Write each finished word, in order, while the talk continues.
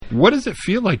What does it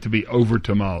feel like to be over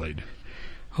tamale'd?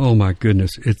 Oh my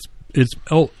goodness,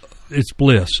 it's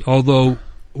bliss. Although,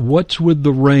 what's with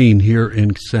the rain here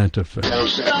in Santa Fe?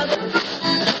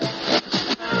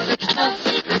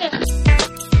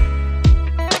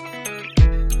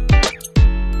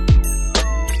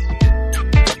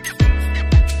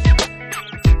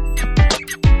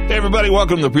 Hey everybody,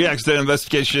 welcome to the Pre-Accident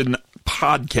Investigation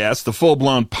Podcast, the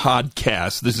full-blown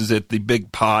podcast. This is it, the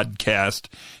big podcast,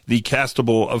 the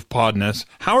castable of podness.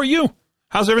 How are you?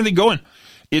 How's everything going?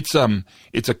 It's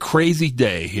a crazy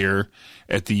day here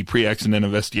at the Pre-Accident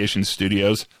Investigation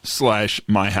Studios /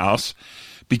 my house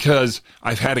because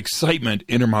I've had excitement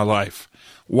enter my life.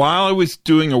 While I was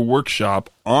doing a workshop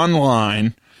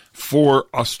online for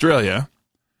Australia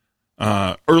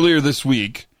earlier this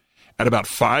week at about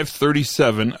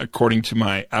 5:37, according to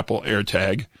my Apple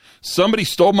AirTag, somebody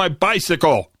stole my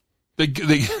bicycle. They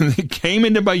came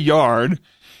into my yard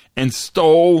and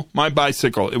stole my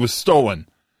bicycle. It was stolen.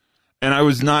 And I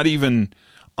was not even,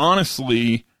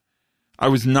 honestly,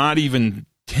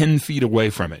 10 feet away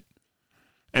from it.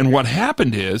 And what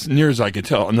happened is, near as I could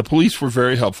tell, and the police were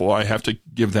very helpful. I have to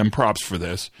give them props for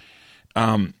this.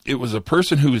 It was a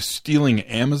person who was stealing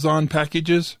Amazon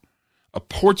packages. A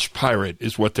porch pirate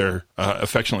is what they're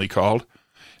affectionately called.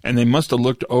 And they must have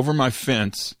looked over my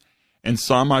fence and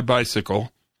saw my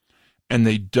bicycle. And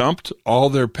they dumped all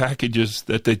their packages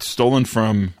that they'd stolen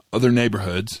from other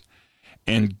neighborhoods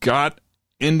and got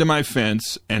into my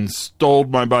fence and stole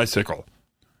my bicycle.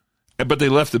 But they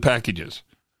left the packages.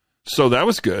 So that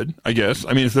was good, I guess.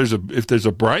 I mean, if there's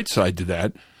a bright side to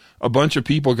that, a bunch of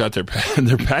people got their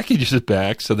packages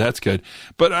back, so that's good.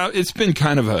 But it's been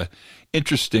kind of a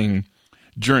interesting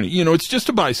journey. You know, it's just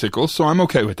a bicycle, so I'm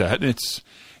okay with that.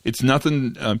 It's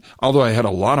nothing, although I had a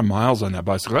lot of miles on that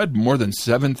bicycle. I had more than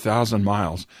 7,000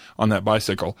 miles on that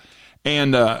bicycle.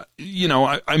 And, I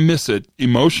miss it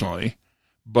emotionally.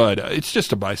 But it's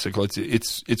just a bicycle.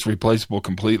 It's replaceable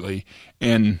completely.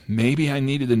 And maybe I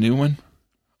needed a new one.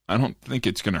 I don't think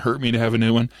it's going to hurt me to have a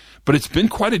new one. But it's been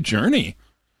quite a journey.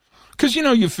 Because,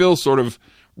 you feel sort of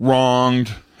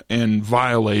wronged and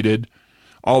violated,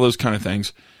 all those kind of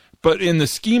things. But in the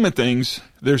scheme of things,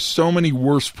 there's so many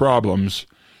worse problems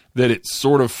that it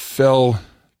sort of fell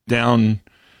down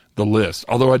the list.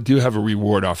 Although I do have a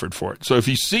reward offered for it. So if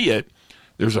you see it,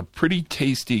 there's a pretty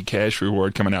tasty cash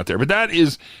reward coming out there. But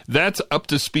that's up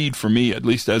to speed for me, at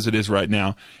least as it is right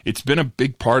now. It's been a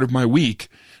big part of my week,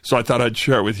 so I thought I'd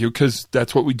share it with you because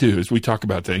that's what we do is we talk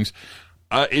about things.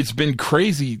 It's been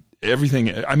crazy,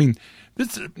 everything. I mean,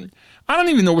 I don't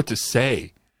even know what to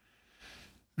say.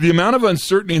 The amount of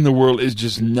uncertainty in the world is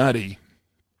just nutty.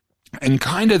 And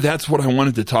kind of that's what I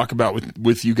wanted to talk about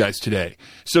with you guys today.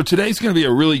 So today's going to be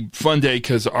a really fun day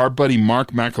because our buddy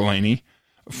Mark McElhaney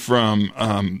from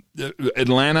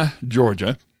Atlanta,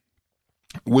 Georgia,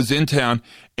 was in town,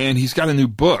 and he's got a new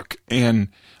book, and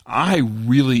I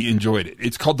really enjoyed it.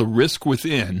 It's called The Risk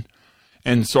Within,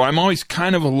 and so I'm always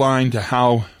kind of aligned to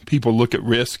how people look at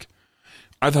risk.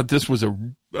 I thought this was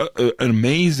an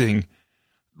amazing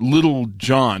little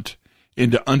jaunt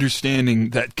into understanding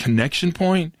that connection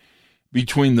point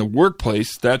between the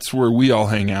workplace, that's where we all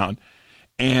hang out,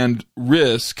 and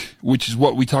risk, which is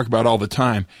what we talk about all the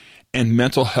time, and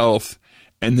mental health,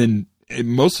 and then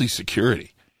mostly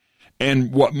security.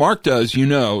 And what Mark does,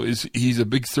 is he's a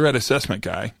big threat assessment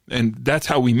guy, and that's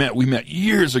how we met. We met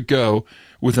years ago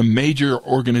with a major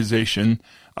organization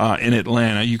in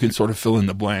Atlanta. You can sort of fill in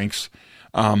the blanks,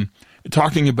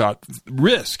 talking about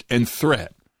risk and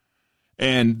threat.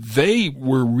 And they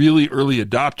were really early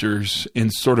adopters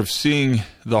in sort of seeing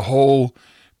the whole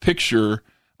picture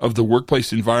of the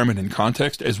workplace environment and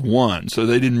context as one. So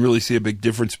they didn't really see a big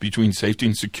difference between safety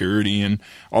and security and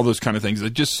all those kind of things.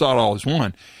 They just saw it all as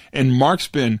one. And Mark's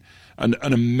been an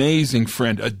amazing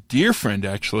friend, a dear friend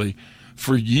actually,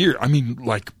 for years. I mean,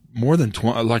 like more than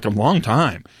like a long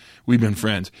time we've been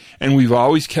friends. And we've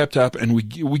always kept up, and we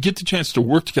get the chance to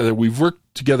work together. We've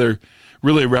worked together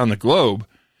really around the globe.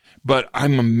 But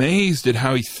I'm amazed at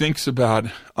how he thinks about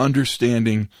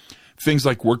understanding things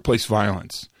like workplace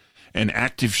violence and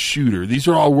active shooter. These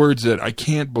are all words that I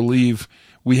can't believe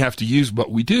we have to use, but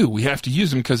we do. We have to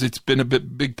use them because it's been a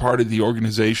big part of the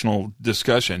organizational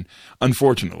discussion,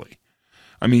 unfortunately.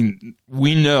 I mean,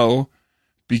 we know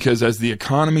because as the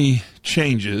economy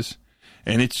changes,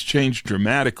 and it's changed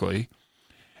dramatically,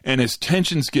 and as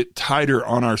tensions get tighter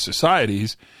on our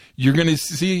societies, you're going to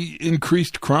see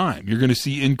increased crime. You're going to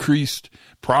see increased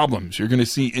problems. You're going to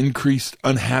see increased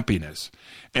unhappiness.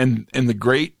 And the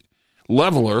great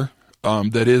leveler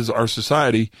that is our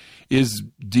society is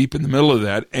deep in the middle of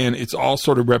that, and it's all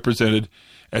sort of represented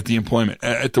at the employment,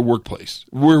 at the workplace,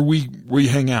 where we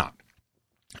hang out.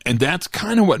 And that's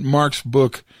kind of what Mark's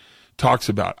book talks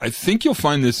about. I think you'll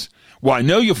find this, well, I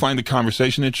know you'll find the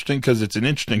conversation interesting because it's an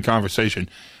interesting conversation,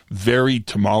 very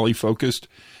tamale focused,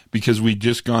 because we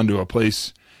just gone to a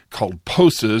place called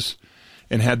Posa's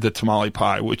and had the tamale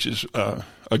pie, which is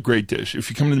a great dish. If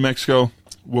you come to New Mexico,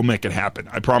 we'll make it happen.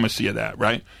 I promise you that,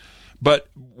 right? But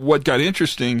what got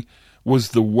interesting was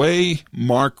the way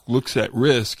Mark looks at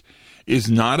risk is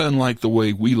not unlike the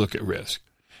way we look at risk.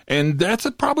 And that's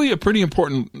probably a pretty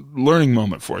important learning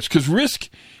moment for us, because risk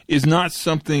is not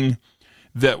something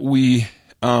that we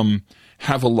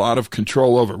have a lot of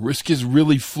control over. Risk is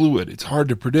really fluid. It's hard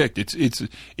to predict.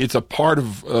 It's a part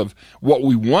of what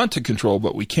we want to control,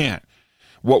 but we can't.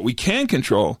 What we can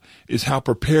control is how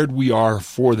prepared we are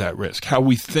for that risk, how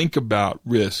we think about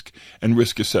risk and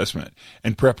risk assessment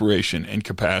and preparation and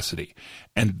capacity.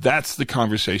 And that's the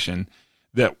conversation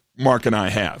that Mark and I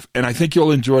have. And I think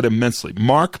you'll enjoy it immensely.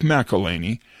 Mark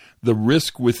McElhaney, The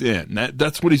Risk Within.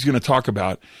 That's what he's going to talk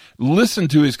about. Listen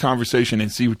to his conversation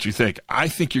and see what you think. I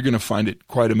think you're going to find it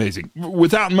quite amazing.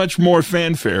 Without much more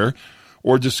fanfare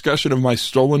or discussion of my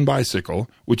stolen bicycle,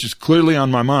 which is clearly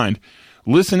on my mind,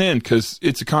 listen in, because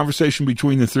it's a conversation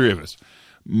between the three of us.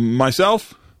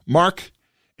 Myself, Mark,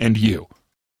 and you.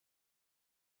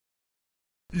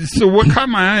 So what caught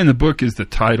my eye in the book is the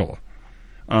title.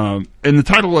 And the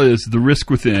title is The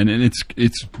Risk Within, and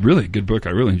it's really a good book.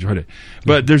 I really enjoyed it.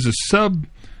 But there's a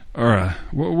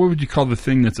what would you call the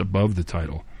thing that's above the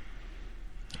title?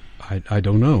 I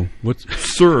don't know. What's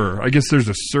Sir? I guess there's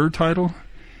a Sir title.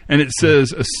 And it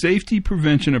says, a safety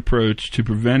prevention approach to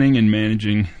preventing and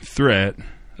managing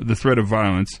the threat of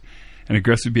violence and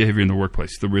aggressive behavior in the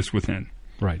workplace, The Risk Within.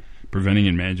 Right. Preventing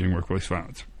and Managing Workplace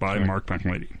Violence by Right. Mark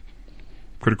McElhaney,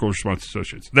 Critical Response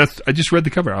Associates. I just read the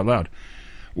cover out loud.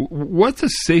 What's a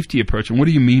safety approach, and what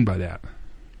do you mean by that?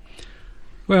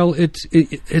 Well,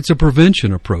 it's a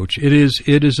prevention approach. It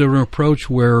is an approach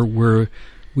where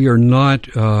we are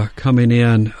not coming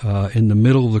in the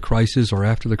middle of the crisis or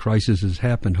after the crisis has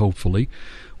happened, hopefully.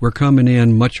 We're coming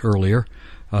in much earlier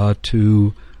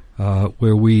to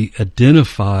where we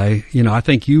identify, I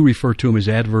think you refer to them as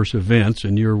adverse events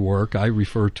in your work. I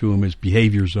refer to them as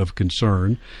behaviors of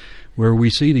concern, where we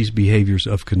see these behaviors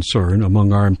of concern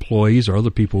among our employees or other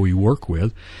people we work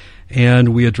with,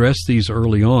 and we address these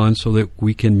early on so that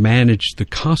we can manage the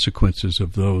consequences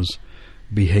of those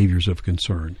behaviors of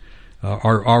concern.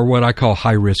 Are what I call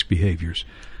high-risk behaviors.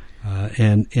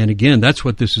 And again, that's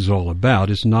what this is all about.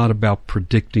 It's not about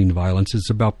predicting violence. It's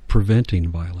about preventing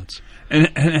violence. And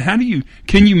how do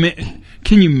can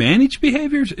you manage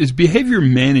behaviors? Is behavior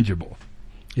manageable?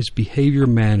 Is behavior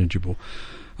manageable?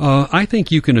 I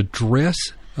think you can address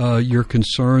your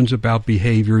concerns about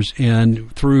behaviors,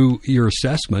 and through your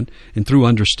assessment and through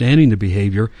understanding the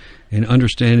behavior and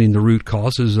understanding the root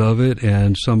causes of it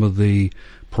and some of the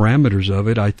parameters of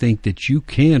it, I think that you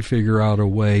can figure out a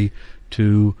way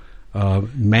to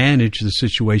manage the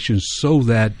situation so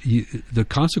that the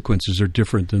consequences are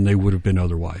different than they would have been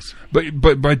otherwise.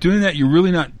 But by doing that, you're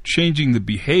really not changing the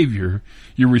behavior.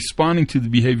 You're responding to the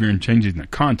behavior and changing the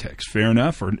context. Fair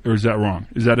enough, or is that wrong?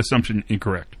 Is that assumption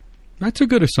incorrect? That's a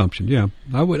good assumption. Yeah,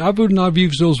 I would not have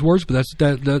used those words, but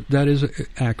that is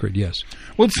accurate. Yes.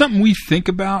 Well, it's something we think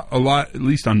about a lot, at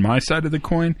least on my side of the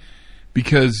coin.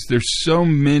 Because there's so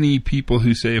many people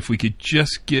who say if we could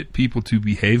just get people to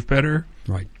behave better,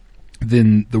 right,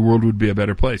 then the world would be a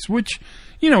better place, which,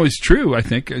 is true. I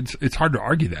think it's hard to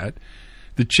argue that.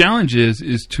 The challenge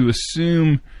is to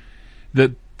assume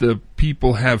that the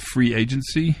people have free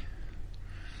agency,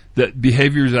 that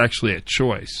behavior is actually a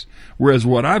choice. Whereas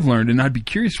what I've learned, and I'd be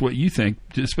curious what you think,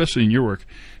 especially in your work,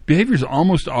 behavior is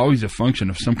almost always a function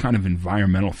of some kind of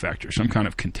environmental factor, some kind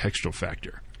of contextual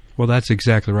factor. Well, that's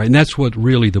exactly right. And that's what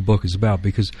really the book is about,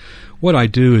 because what I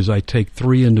do is I take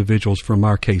 3 individuals from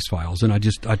our case files, and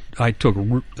I took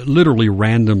literally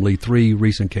randomly 3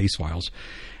 recent case files.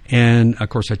 And, of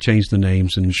course, I changed the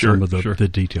names and some of the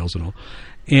details and all.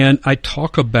 And I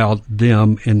talk about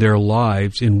them and their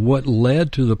lives and what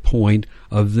led to the point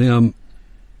of them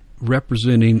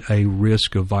representing a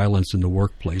risk of violence in the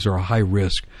workplace or a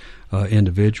high-risk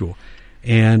individual.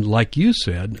 And like you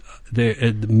said,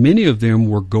 many of them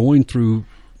were going through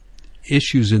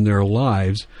issues in their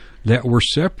lives that were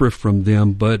separate from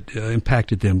them but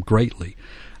impacted them greatly.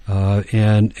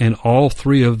 And all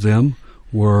 3 of them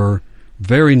were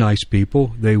very nice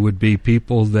people. They would be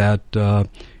people that,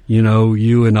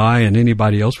 you and I and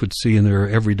anybody else would see in their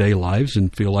everyday lives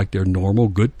and feel like they're normal,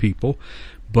 good people,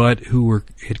 but who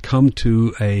had come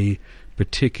to a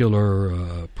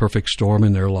particular perfect storm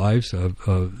in their lives of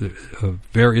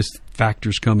various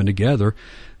factors coming together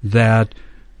that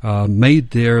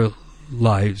made their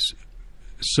lives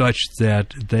such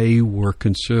that they were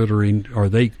considering, or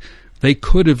they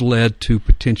could have led to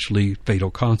potentially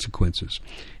fatal consequences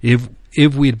if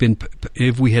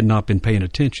we had not been paying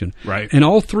attention. Right. And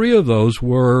all three of those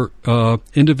were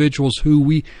individuals who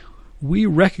we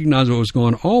recognized what was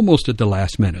going on almost at the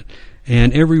last minute.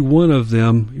 And every one of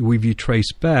them, if you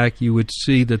trace back, you would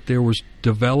see that there was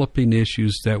developing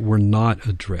issues that were not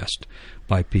addressed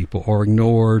by people, or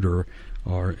ignored, or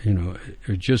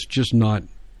just not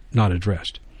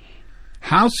addressed.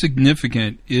 How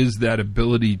significant is that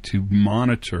ability to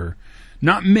monitor,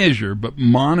 not measure, but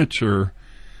monitor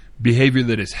behavior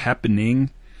that is happening,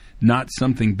 not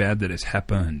something bad that has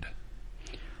happened?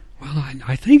 Well,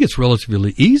 I think it's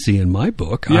relatively easy in my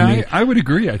book. Yeah, I would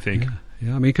agree, I think.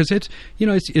 Yeah, I mean, because it's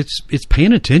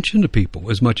paying attention to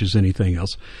people as much as anything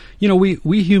else.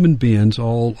 We human beings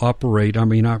all operate,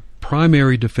 our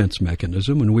primary defense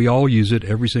mechanism, and we all use it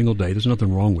every single day, there's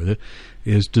nothing wrong with it,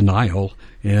 is denial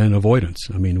and avoidance.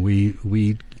 I mean,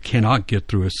 we cannot get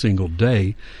through a single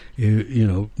day,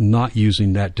 not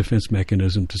using that defense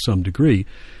mechanism to some degree.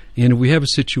 And if we have a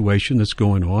situation that's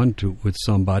going on with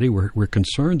somebody we're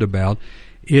concerned about,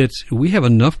 we have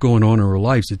enough going on in our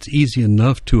lives. It's easy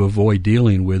enough to avoid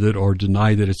dealing with it, or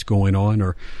deny that it's going on,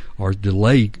 or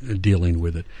delay dealing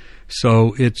with it.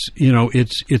 So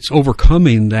it's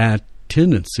overcoming that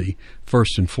tendency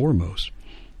first and foremost.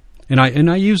 And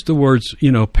I use the words,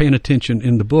 paying attention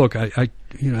in the book. I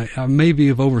maybe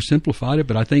have oversimplified it,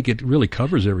 but I think it really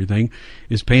covers everything,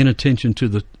 is paying attention to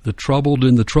the troubled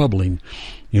and the troubling,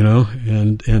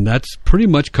 and that's pretty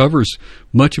much covers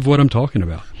much of what I'm talking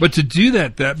about. But to do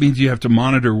that means you have to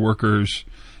monitor workers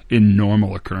in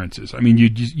normal occurrences. I mean, you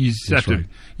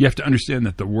have to understand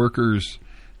that the workers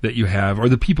that you have, or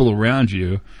the people around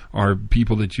you, are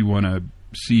people that you want to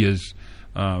see as,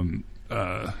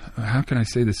 how can I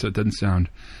say this so it doesn't sound,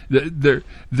 they're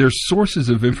sources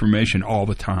of information all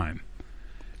the time,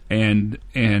 and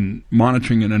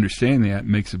monitoring and understanding that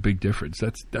makes a big difference.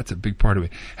 That's a big part of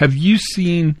it. Have you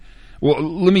seen? Well,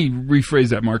 let me rephrase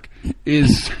that, Mark.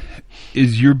 Is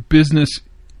your business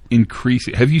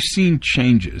increasing? Have you seen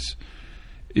changes?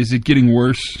 Is it getting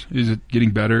worse? Is it getting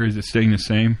better? Is it staying the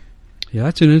same? Yeah,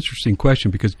 that's an interesting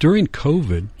question, because during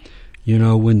COVID,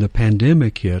 when the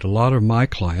pandemic hit, a lot of my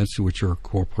clients, which are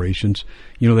corporations,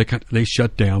 they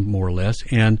shut down more or less,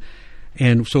 and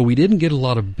so we didn't get a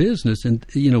lot of business, and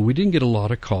we didn't get a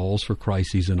lot of calls for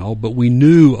crises and all, but we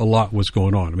knew a lot was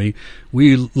going on. I mean,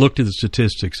 we looked at the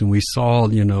statistics and we saw,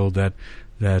 that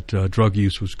drug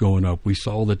use was going up. We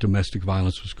saw that domestic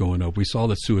violence was going up. We saw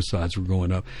that suicides were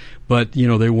going up. But,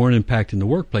 they weren't impacting the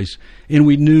workplace. And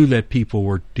we knew that people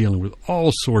were dealing with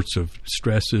all sorts of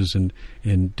stresses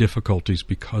and difficulties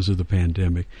because of the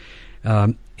pandemic.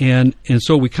 And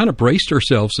so we kind of braced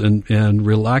ourselves and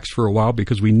relaxed for a while,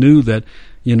 because we knew that,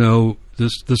 the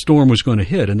storm was going to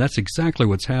hit. And that's exactly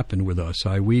what's happened with us.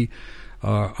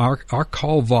 Our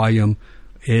call volume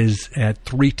is at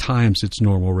 3 times its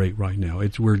normal rate right now.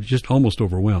 We're just almost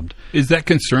overwhelmed. Is that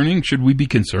concerning? Should we be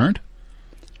concerned?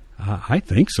 I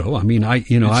think so. I mean, it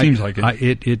seems like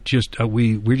it.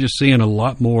 We're just seeing a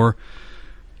lot more,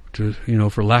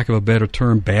 for lack of a better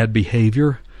term, bad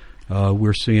behavior.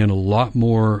 We're seeing a lot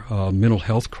more mental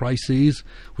health crises,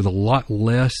 with a lot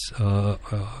less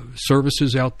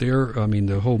services out there. I mean,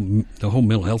 the whole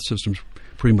mental health system's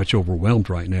pretty much overwhelmed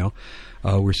right now.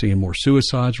 We're seeing more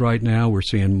suicides right now. We're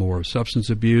seeing more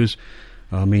substance abuse.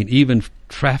 I mean, even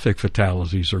traffic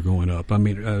fatalities are going up. I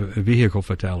mean, vehicle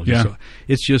fatalities. Yeah. So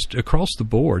it's just across the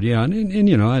board. Yeah, and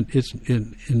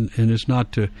it's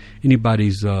not to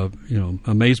anybody's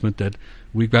amazement that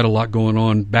we've got a lot going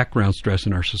on, background stress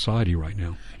in our society right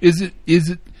now. Is it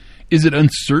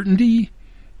uncertainty,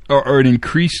 or an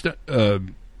increased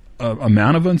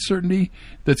amount of uncertainty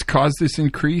that's caused this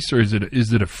increase, or is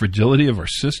it a fragility of our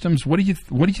systems? What do you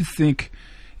think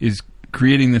is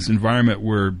creating this environment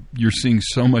where you're seeing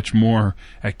so much more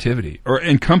activity,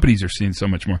 and companies are seeing so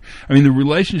much more? I mean, the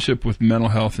relationship with mental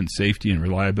health and safety and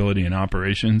reliability in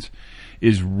operations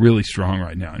is really strong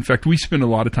right now. In fact, we spend a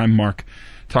lot of time, Mark,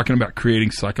 talking about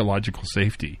creating psychological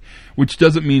safety, which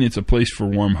doesn't mean it's a place for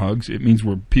warm hugs. It means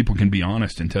where people can be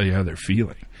honest and tell you how they're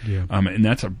feeling. Yeah. And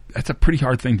that's a pretty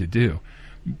hard thing to do.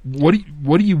 What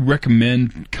do you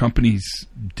recommend companies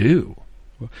do?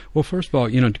 Well, first of all,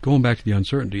 going back to the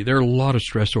uncertainty, there are a lot of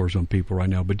stressors on people right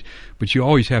now, but you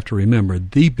always have to remember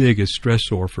the biggest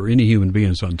stressor for any human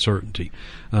being is uncertainty.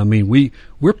 I mean,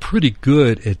 we're pretty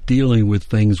good at dealing with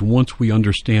things once we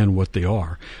understand what they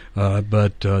are,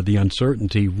 but the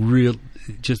uncertainty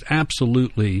just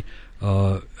absolutely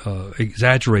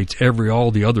exaggerates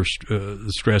all the other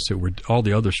stress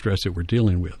that we're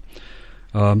dealing with.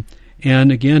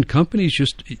 And again, companies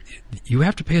you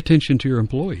have to pay attention to your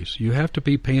employees. You have to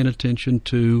be paying attention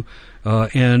to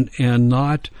and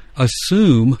not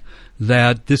assume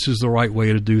that this is the right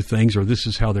way to do things or this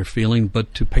is how they're feeling,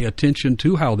 but to pay attention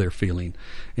to how they're feeling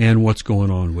and what's going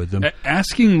on with them.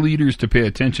 Asking leaders to pay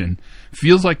attention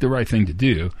feels like the right thing to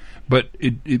do, but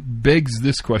it begs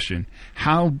this question: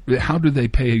 how do they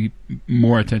pay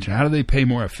more attention? How do they pay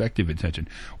more effective attention?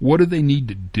 What do they need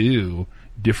to do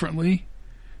differently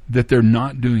that they're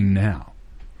not doing now?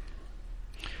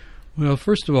 Well,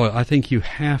 first of all, I think you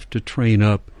have to train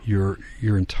up your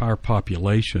entire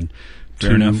population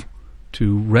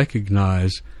to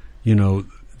recognize,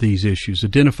 these issues,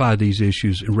 identify these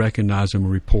issues, and recognize them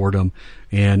and report them,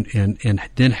 and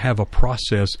then have a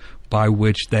process by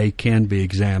which they can be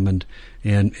examined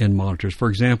and monitored. For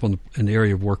example, in the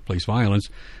area of workplace violence,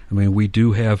 I mean, we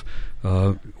do have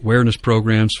awareness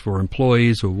programs for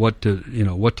employees of what to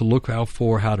look out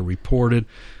for, how to report it,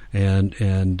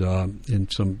 and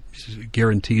some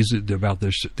guarantees about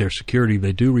their security.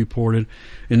 They do report it,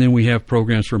 and then we have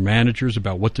programs for managers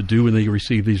about what to do when they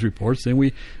receive these reports.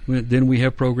 Then we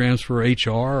have programs for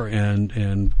HR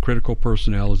and critical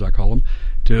personnel, as I call them,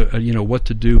 to what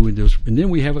to do with those. And then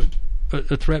we have a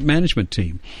threat management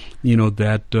team,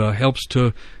 that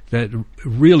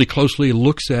really closely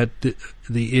looks at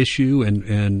the issue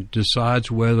and decides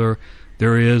whether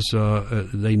there is a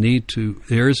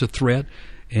threat,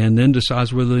 and then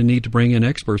decides whether they need to bring in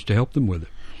experts to help them with it.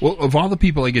 Well, of all the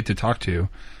people I get to talk to,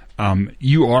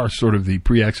 you are sort of the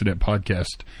Pre-Accident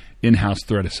Podcast in-house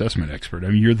threat assessment expert. I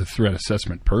mean, you're the threat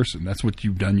assessment person. That's what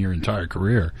you've done your entire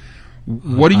career.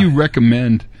 What do you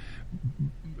recommend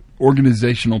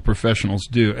organizational professionals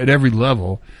do at every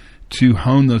level to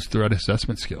hone those threat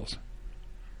assessment skills?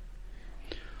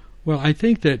 Well, I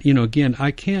think that, again,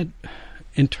 I can't,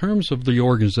 in terms of the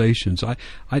organizations, I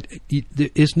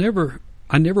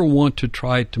never want to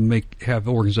try to have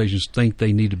organizations think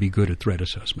they need to be good at threat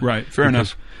assessment. Right, fair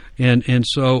enough. And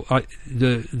so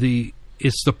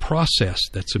it's the process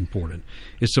that's important.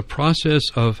 It's the process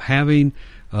of having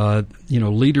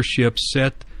leadership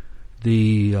set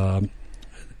the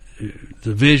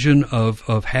vision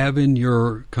of having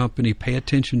your company pay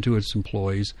attention to its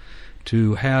employees,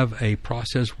 to have a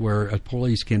process where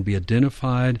employees can be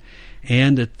identified,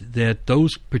 and that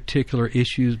those particular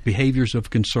issues, behaviors of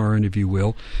concern, if you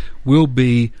will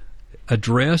be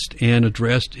addressed in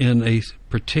a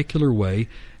particular way,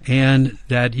 and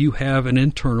that you have an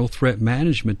internal threat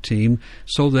management team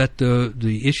so that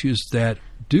the issues that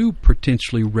do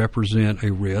potentially represent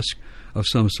a risk of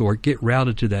some sort get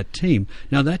routed to that team.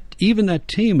 Now, that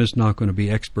team is not going to be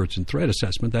experts in threat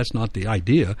assessment. That's not the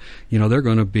idea. They're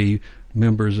going to be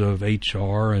members of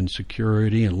HR and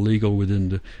security and legal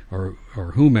within or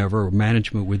whomever, or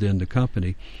management within the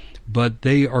company. But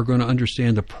they are going to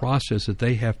understand the process that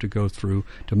they have to go through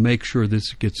to make sure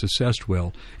this gets assessed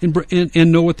well,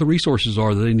 and know what the resources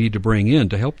are that they need to bring in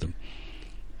to help them.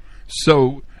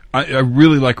 So I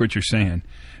really like what you're saying,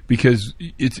 because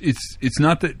it's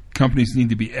not that companies need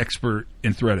to be expert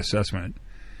in threat assessment.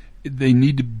 They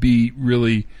need to be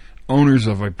really owners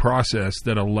of a process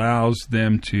that allows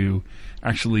them to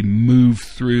actually move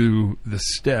through the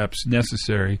steps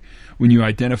necessary when you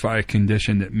identify a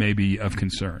condition that may be of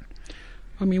concern.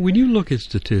 I mean, when you look at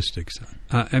statistics,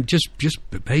 just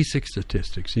basic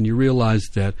statistics, and you realize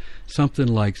that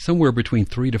somewhere between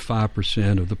 3 to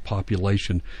 5% of the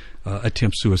population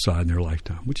attempt suicide in their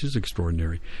lifetime, which is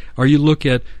extraordinary. Or you look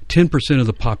at 10% of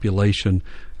the population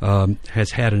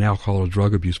has had an alcohol or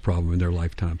drug abuse problem in their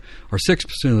lifetime, or 6%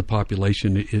 of the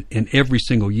population in every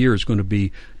single year is going to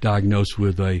be diagnosed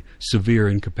with a severe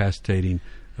incapacitating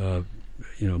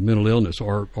mental illness,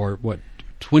 or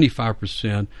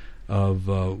 25% of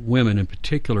women in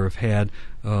particular have had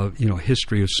a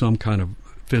history of some kind of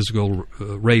physical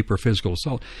rape or physical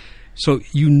assault. So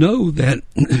that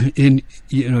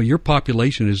your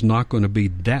population is not going to be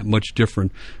that much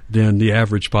different than the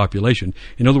average population.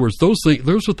 In other words, those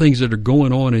are things that are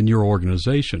going on in your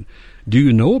organization. Do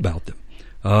you know about them?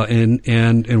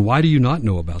 And why do you not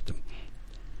know about them?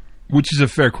 Which is a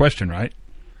fair question, right?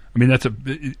 I mean,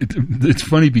 it's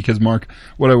funny because, Mark,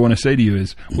 what I want to say to you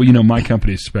is, well, my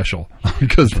company is special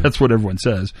because that's what everyone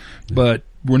says. But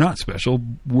we're not special.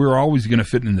 We're always going to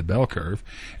fit in the bell curve,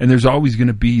 and there's always going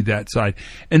to be that side.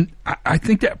 And I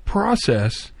think that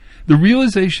process, the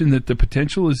realization that the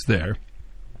potential is there,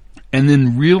 and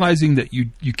then realizing that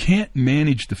you can't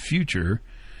manage the future,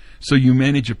 so you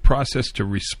manage a process to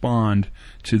respond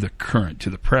to the current, to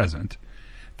the present,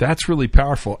 that's really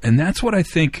powerful. And that's what I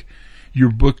think your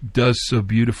book does so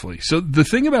beautifully. So the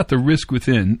thing about The Risk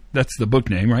Within, that's the book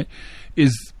name, right,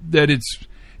 is that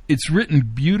it's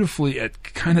written beautifully at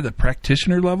kind of the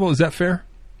practitioner level. Is that fair?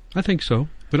 I think so.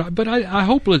 But I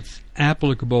hope it's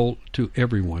applicable to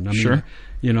everyone. I mean, sure.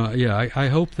 I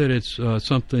hope that it's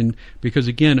something, because,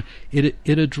 again, it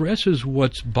addresses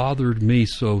what's bothered me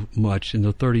so much in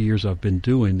the 30 years I've been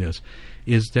doing this,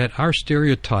 is that our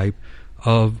stereotype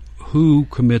of who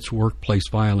commits workplace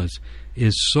violence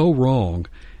is so wrong,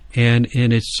 and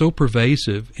it's so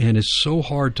pervasive, and it's so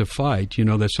hard to fight,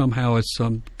 that somehow it's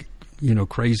some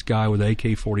crazed guy with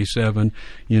AK-47,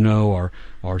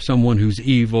 or someone who's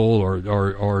evil,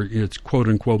 or it's quote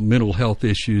unquote mental health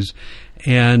issues,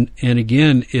 and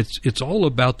again, it's all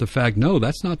about the fact, no,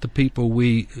 that's not the people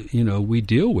we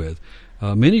deal with.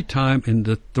 Many times, and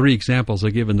the 3 examples I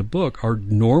give in the book are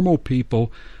normal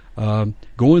people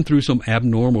going through some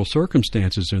abnormal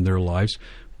circumstances in their lives.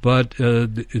 But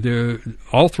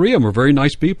all 3 of them are very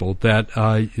nice people that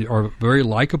are very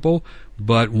likable.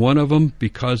 But one of them,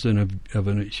 because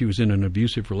she was in an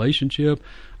abusive relationship.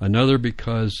 Another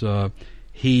because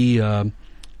he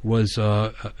was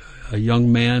a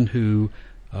young man who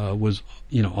was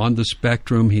on the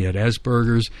spectrum. He had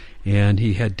Asperger's, and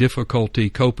he had difficulty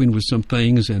coping with some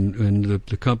things, and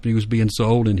the company was being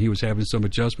sold, and he was having some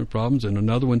adjustment problems. And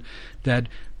another one that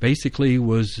basically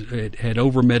had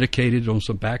over-medicated on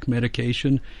some back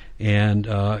medication, and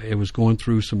it was going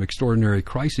through some extraordinary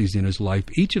crises in his life.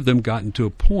 Each of them gotten to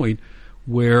a point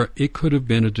where it could have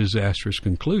been a disastrous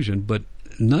conclusion, but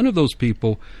none of those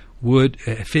people would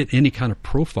fit any kind of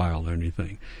profile or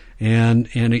anything. And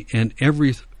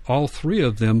all 3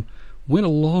 of them went a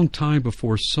long time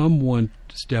before someone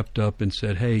stepped up and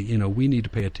said, hey, we need to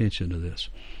pay attention to this.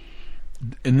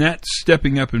 And that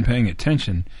stepping up and paying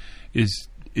attention is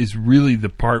really the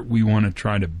part we want to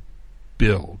try to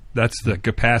build. That's the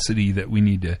capacity that we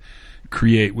need to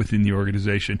create within the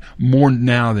organization more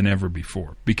now than ever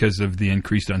before because of the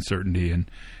increased uncertainty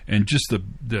and just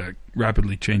the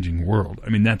rapidly changing world. I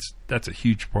mean, that's a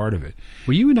huge part of it.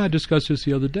 Well, you and I discussed this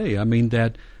the other day. I mean,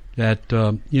 that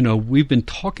we've been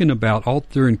talking about all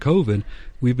during COVID.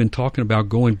 We've been talking about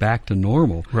going back to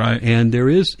normal, right? And there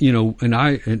is,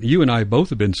 and you and I both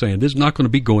have been saying there's not going to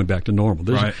be going back to normal.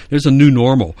 There's a new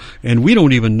normal, and we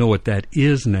don't even know what that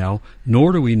is now.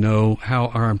 Nor do we know how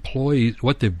our employees,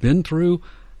 what they've been through,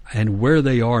 and where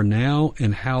they are now,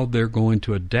 and how they're going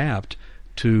to adapt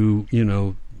to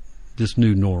this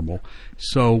new normal.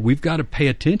 So we've got to pay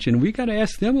attention. We've got to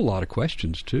ask them a lot of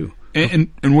questions too. And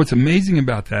what's amazing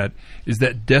about that is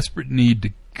that desperate need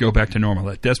to go back to normal,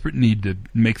 that desperate need to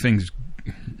make things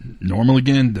normal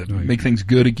again, to make things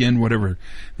good again, whatever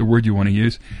the word you want to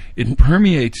use. It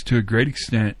permeates to a great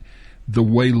extent the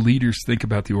way leaders think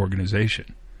about the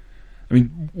organization. I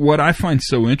mean, what I find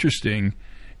so interesting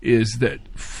is that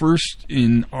first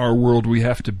in our world we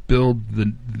have to build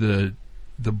the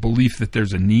belief that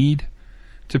there's a need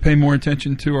to pay more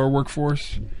attention to our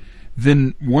workforce.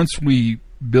 Then once we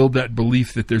build that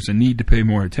belief that there's a need to pay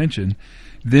more attention,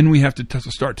 then we have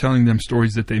to start telling them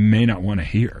stories that they may not want to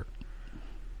hear.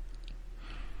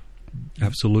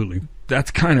 Absolutely.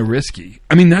 That's kind of risky.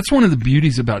 I mean, that's one of the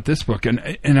beauties about this book, and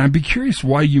I'd be curious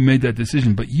why you made that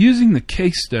decision, but using the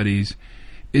case studies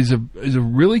is a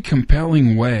really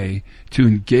compelling way to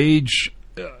engage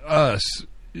us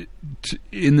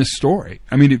in the story.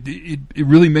 I mean, it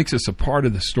really makes us a part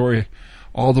of the story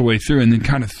all the way through, and then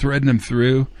kind of threading them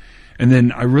through. And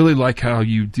then I really like how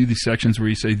you do these sections where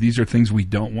you say these are things we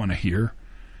don't want to hear.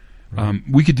 Right.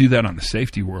 We could do that on the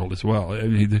safety world as well. I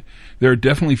mean, there are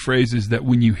definitely phrases that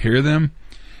when you hear them,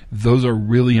 those are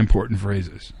really important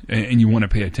phrases, and you want to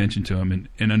pay attention to them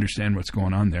and understand what's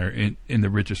going on there in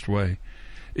the richest way.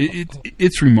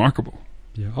 It's remarkable.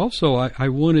 Yeah. Also, I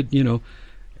wanted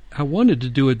to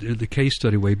do it the case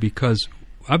study way because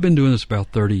I've been doing this about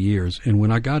 30 years, and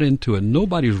when I got into it,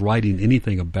 nobody was writing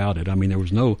anything about it. I mean,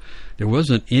 there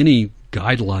wasn't any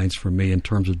guidelines for me in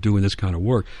terms of doing this kind of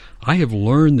work. I have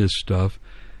learned this stuff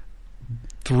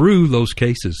through those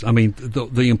cases. I mean,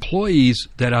 the employees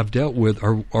that I've dealt with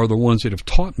are the ones that have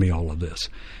taught me all of this,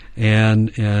 and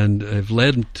have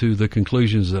led to the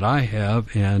conclusions that I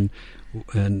have. And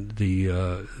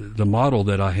the model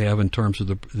that I have in terms of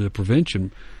the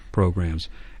prevention programs.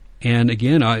 And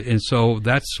again, so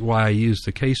that's why I use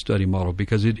the case study model,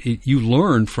 because you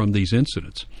learn from these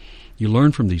incidents. You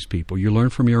learn from these people. You learn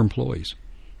from your employees.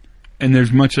 And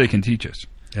there's much they can teach us.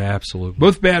 Absolutely.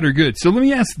 Both bad or good. So let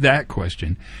me ask that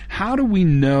question. How do we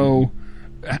know,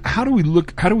 how do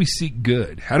we seek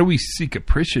good? How do we seek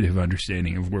appreciative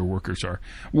understanding of where workers are?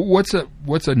 What's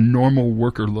a normal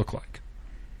worker look like?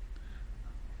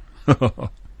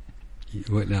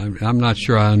 I'm not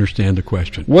sure I understand the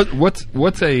question.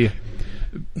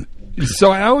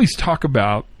 So I always talk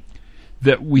about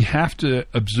that we have to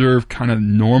observe kind of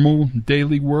normal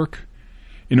daily work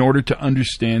in order to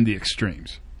understand the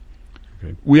extremes.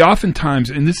 Okay. We oftentimes,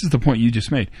 and this is the point you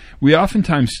just made, we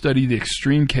oftentimes study the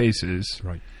extreme cases,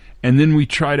 right, and then we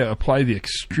try to apply the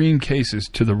extreme cases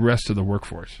to the rest of the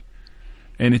workforce.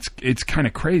 And it's kind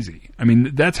of crazy. I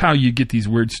mean, that's how you get these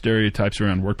weird stereotypes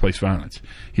around workplace violence.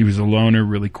 He was a loner,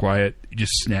 really quiet, he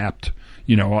just snapped.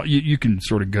 You know, you can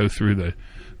sort of go through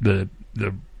the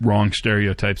wrong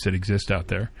stereotypes that exist out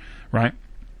there, right?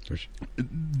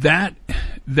 That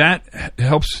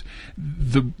helps.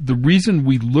 The reason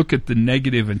we look at the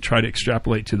negative and try to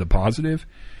extrapolate to the positive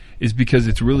is because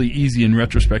it's really easy in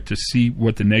retrospect to see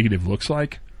what the negative looks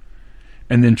like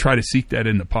and then try to seek that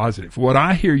in the positive. What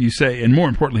I hear you say, and more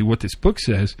importantly what this book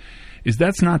says, is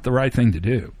that's not the right thing to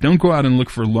do. Don't go out and look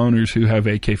for loners who have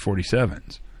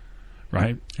AK-47s.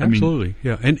 Right? Absolutely,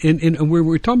 yeah. And when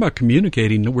we're talking about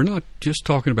communicating, we're not just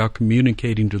talking about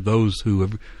communicating to those who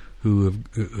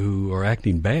are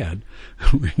acting bad.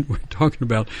 We're talking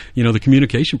about, the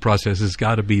communication process has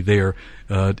got to be there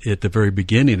at the very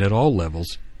beginning at all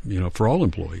levels, for all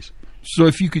employees. So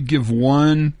if you could give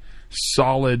one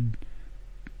solid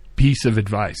piece of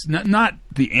advice, not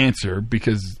the answer,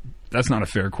 because that's not a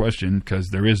fair question because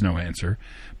there is no answer,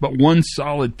 but one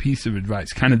solid piece of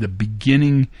advice, kind of the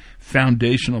beginning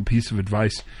foundational piece of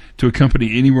advice to a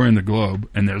company anywhere in the globe,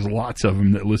 and there's lots of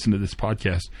them that listen to this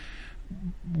podcast,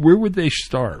 where would they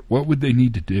start? What would they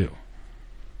need to do?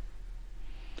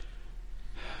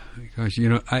 Gosh,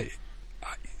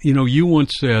 you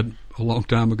once said a long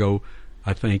time ago,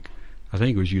 I think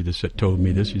it was you that told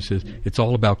me this, you said, it's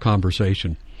all about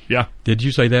conversation. Yeah. Did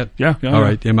you say that? Yeah. All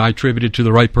right. Am I attributed to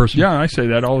the right person? Yeah, I say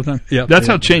that all the time. Yeah. That's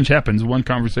how change happens, one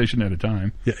conversation at a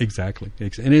time. Yeah, exactly.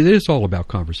 And it is all about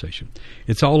conversation.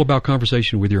 It's all about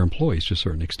conversation with your employees to a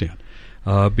certain extent.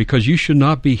 Because you should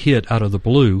not be hit out of the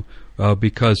blue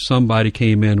because somebody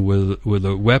came in with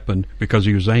a weapon because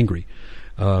he was angry.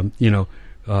 And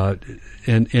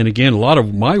again, a lot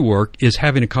of my work is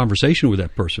having a conversation with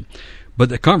that person. But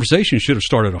the conversation should have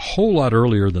started a whole lot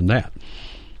earlier than that.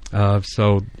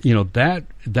 So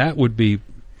that would be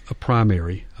a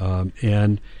primary,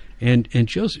 and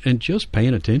just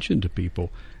paying attention to people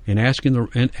and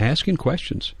asking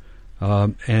questions.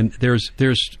 And there's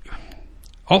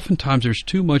oftentimes there's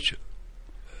too much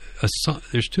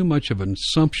of an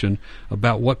assumption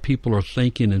about what people are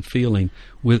thinking and feeling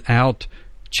without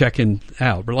checking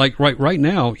out. But like right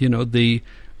now, the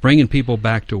bringing people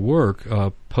back to work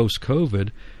post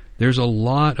COVID. There's a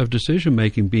lot of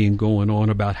decision-making being going on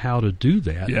about how to do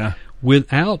that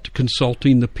without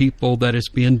consulting the people that it's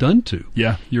being done to.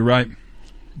 Yeah, you're right.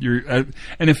 And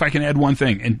if I can add one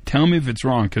thing, and tell me if it's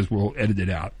wrong because we'll edit it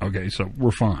out. Okay, so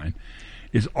we're fine.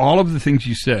 Is all of the things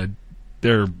you said,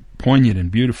 they're poignant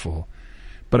and beautiful,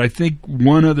 but I think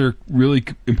one other really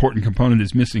important component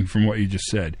is missing from what you just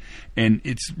said, and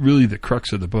it's really the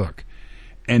crux of the book.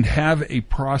 And have a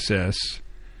process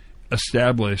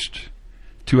established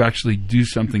to actually do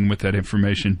something with that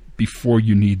information before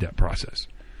you need that process.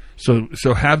 So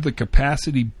have the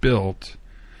capacity built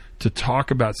to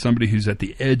talk about somebody who's at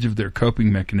the edge of their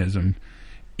coping mechanism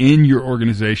in your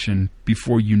organization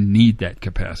before you need that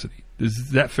capacity. Is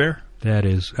that fair? That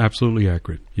is absolutely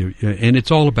accurate. And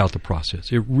it's all about the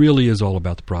process. It really is all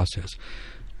about the process.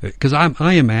 Because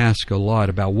I am asked a lot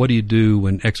about what do you do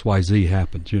when XYZ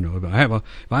happens. If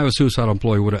I have a suicidal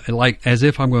employee, as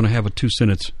if I'm going to have a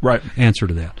 2-sentence answer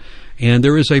to that. And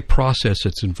there is a process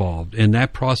that's involved, and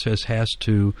that process has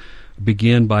to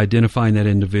begin by identifying that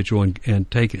individual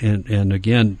and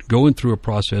again going through a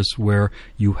process where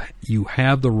you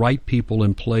have the right people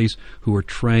in place who are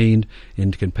trained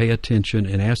and can pay attention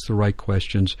and ask the right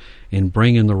questions and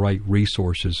bring in the right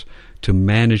resources to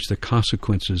manage the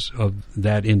consequences of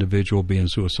that individual being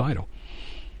suicidal.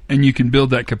 And you can build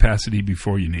that capacity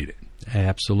before you need it.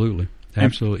 Absolutely.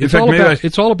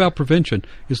 It's all about prevention.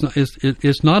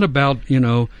 It's not about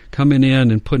coming in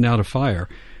and putting out a fire.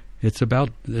 It's about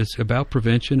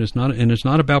prevention. It's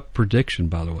not about prediction,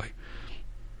 by the way.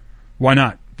 Why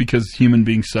not? because human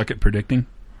beings suck at predicting?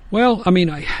 Well, I mean,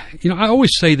 I always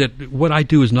say that what I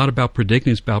do is not about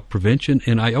predicting; it's about prevention.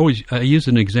 And I use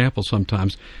an example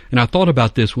sometimes. And I thought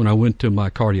about this when I went to my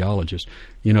cardiologist.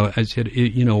 I said,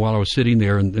 while I was sitting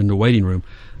there in the waiting room,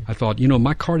 I thought,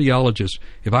 my cardiologist,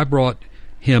 if I brought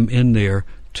him in there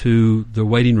to the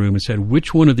waiting room and said,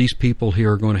 which one of these people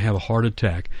here are going to have a heart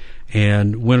attack,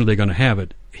 and when are they going to have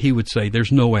it? He would say,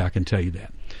 there's no way I can tell you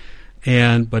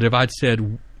that. But if I'd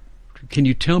said, can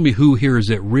you tell me who here is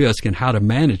at risk and how to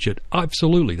manage it?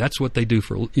 Absolutely. That's what they do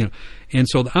for, And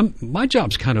so my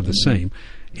job's kind of the same.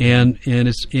 And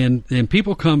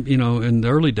people come, in the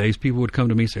early days, people would come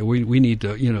to me and say, we need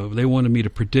to, they wanted me to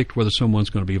predict whether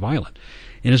someone's going to be violent.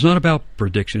 And it's not about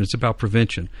prediction. It's about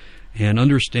prevention and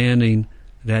understanding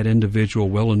that individual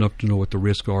well enough to know what the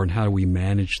risks are and how do we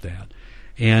manage that.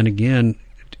 And again,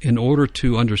 in order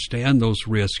to understand those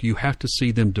risks, you have to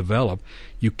see them develop.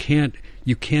 You can't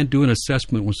do an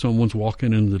assessment when someone's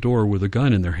walking in the door with a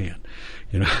gun in their hand.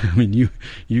 I mean,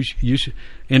 you should.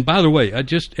 And by the way,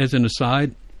 just as an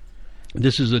aside,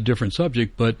 this is a different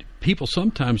subject, but people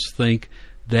sometimes think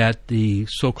that the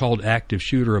so-called active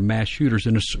shooter or mass shooters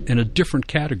in a different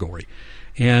category.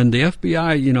 And the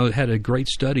FBI, had a great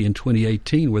study in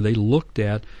 2018 where they looked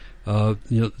at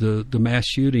the mass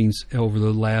shootings over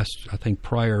the last, I think,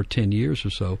 prior 10 years or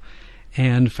so,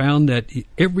 and found that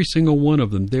every single one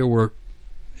of them, there were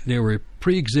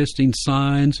pre-existing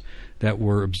signs that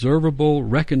were observable,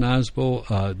 recognizable.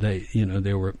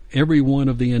 There were every one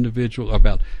of the individual.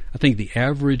 About, I think, the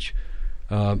average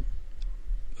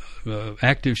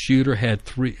active shooter had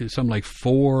something like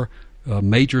 4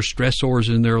 major stressors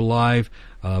in their life.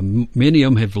 Many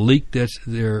of them have leaked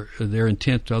their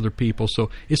intent to other people.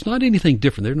 So it's not anything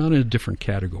different. They're not in a different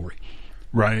category.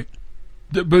 Right.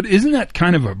 But isn't that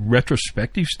kind of a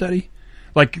retrospective study?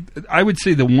 Like, I would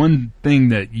say the one thing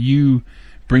that you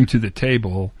bring to the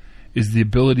table is the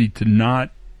ability to not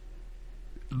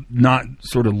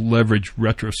sort of leverage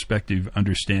retrospective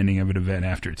understanding of an event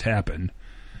after it's happened,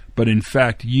 but in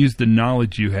fact use the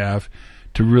knowledge you have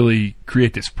to really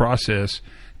create this process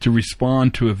to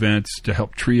respond to events, to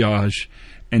help triage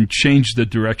and change the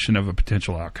direction of a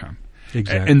potential outcome.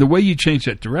 Exactly. And the way you change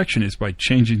that direction is by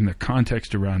changing the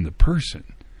context around the person.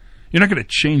 You're not going to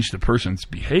change the person's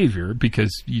behavior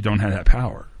because you don't have that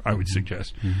power, I would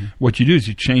suggest. Mm-hmm. What you do is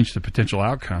you change the potential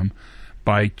outcome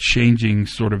by changing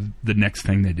sort of the next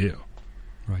thing they do.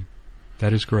 Right.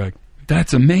 That is correct.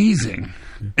 That's amazing.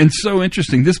 And so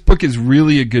interesting. This book is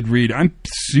really a good read. I'm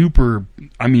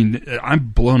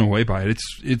blown away by it.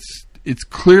 It's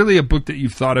clearly a book that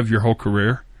you've thought of your whole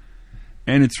career,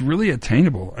 and it's really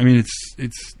attainable. I mean,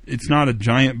 it's not a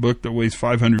giant book that weighs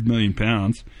 500 million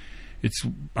pounds. It's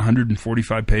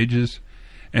 145 pages,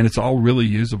 and it's all really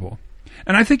usable.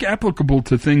 And I think applicable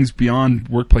to things beyond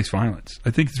workplace violence. I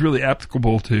think it's really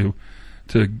applicable to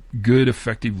good,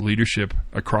 effective leadership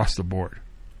across the board.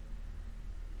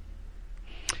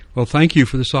 Well, thank you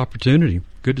for this opportunity.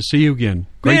 Good to see you again.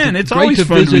 It's always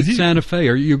fun to to visit Santa Fe.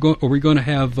 Are we going to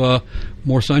have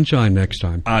more sunshine next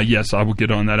time? Yes, I will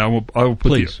get on that. I'll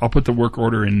put the work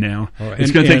order in now. Right.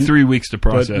 It's going to take 3 weeks to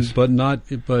process, but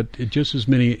just as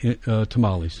many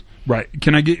tamales. Right.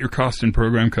 Can I get your cost and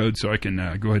program code so I can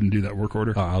go ahead and do that work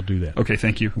order? I'll do that. Okay,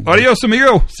 thank you. Adios,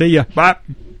 amigo. See ya. Bye.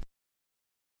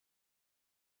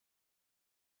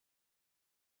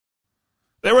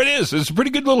 There it is. It's a pretty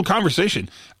good little conversation.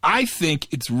 I think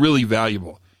it's really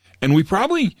valuable. And we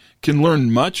probably can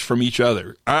learn much from each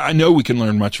other. I know we can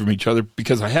learn much from each other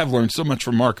because I have learned so much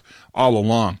from Mark all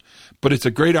along. But it's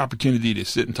a great opportunity to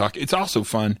sit and talk. It's also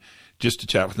fun just to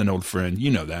chat with an old friend.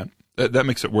 You know that. That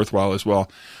makes it worthwhile as well.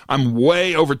 I'm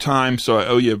way over time, so I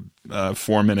owe you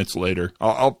 4 minutes later.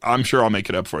 I'm sure I'll make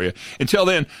it up for you. Until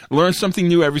then, learn something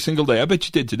new every single day. I bet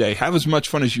you did today. Have as much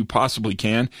fun as you possibly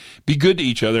can. Be good to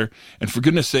each other. And for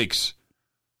goodness sakes,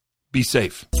 be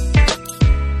safe.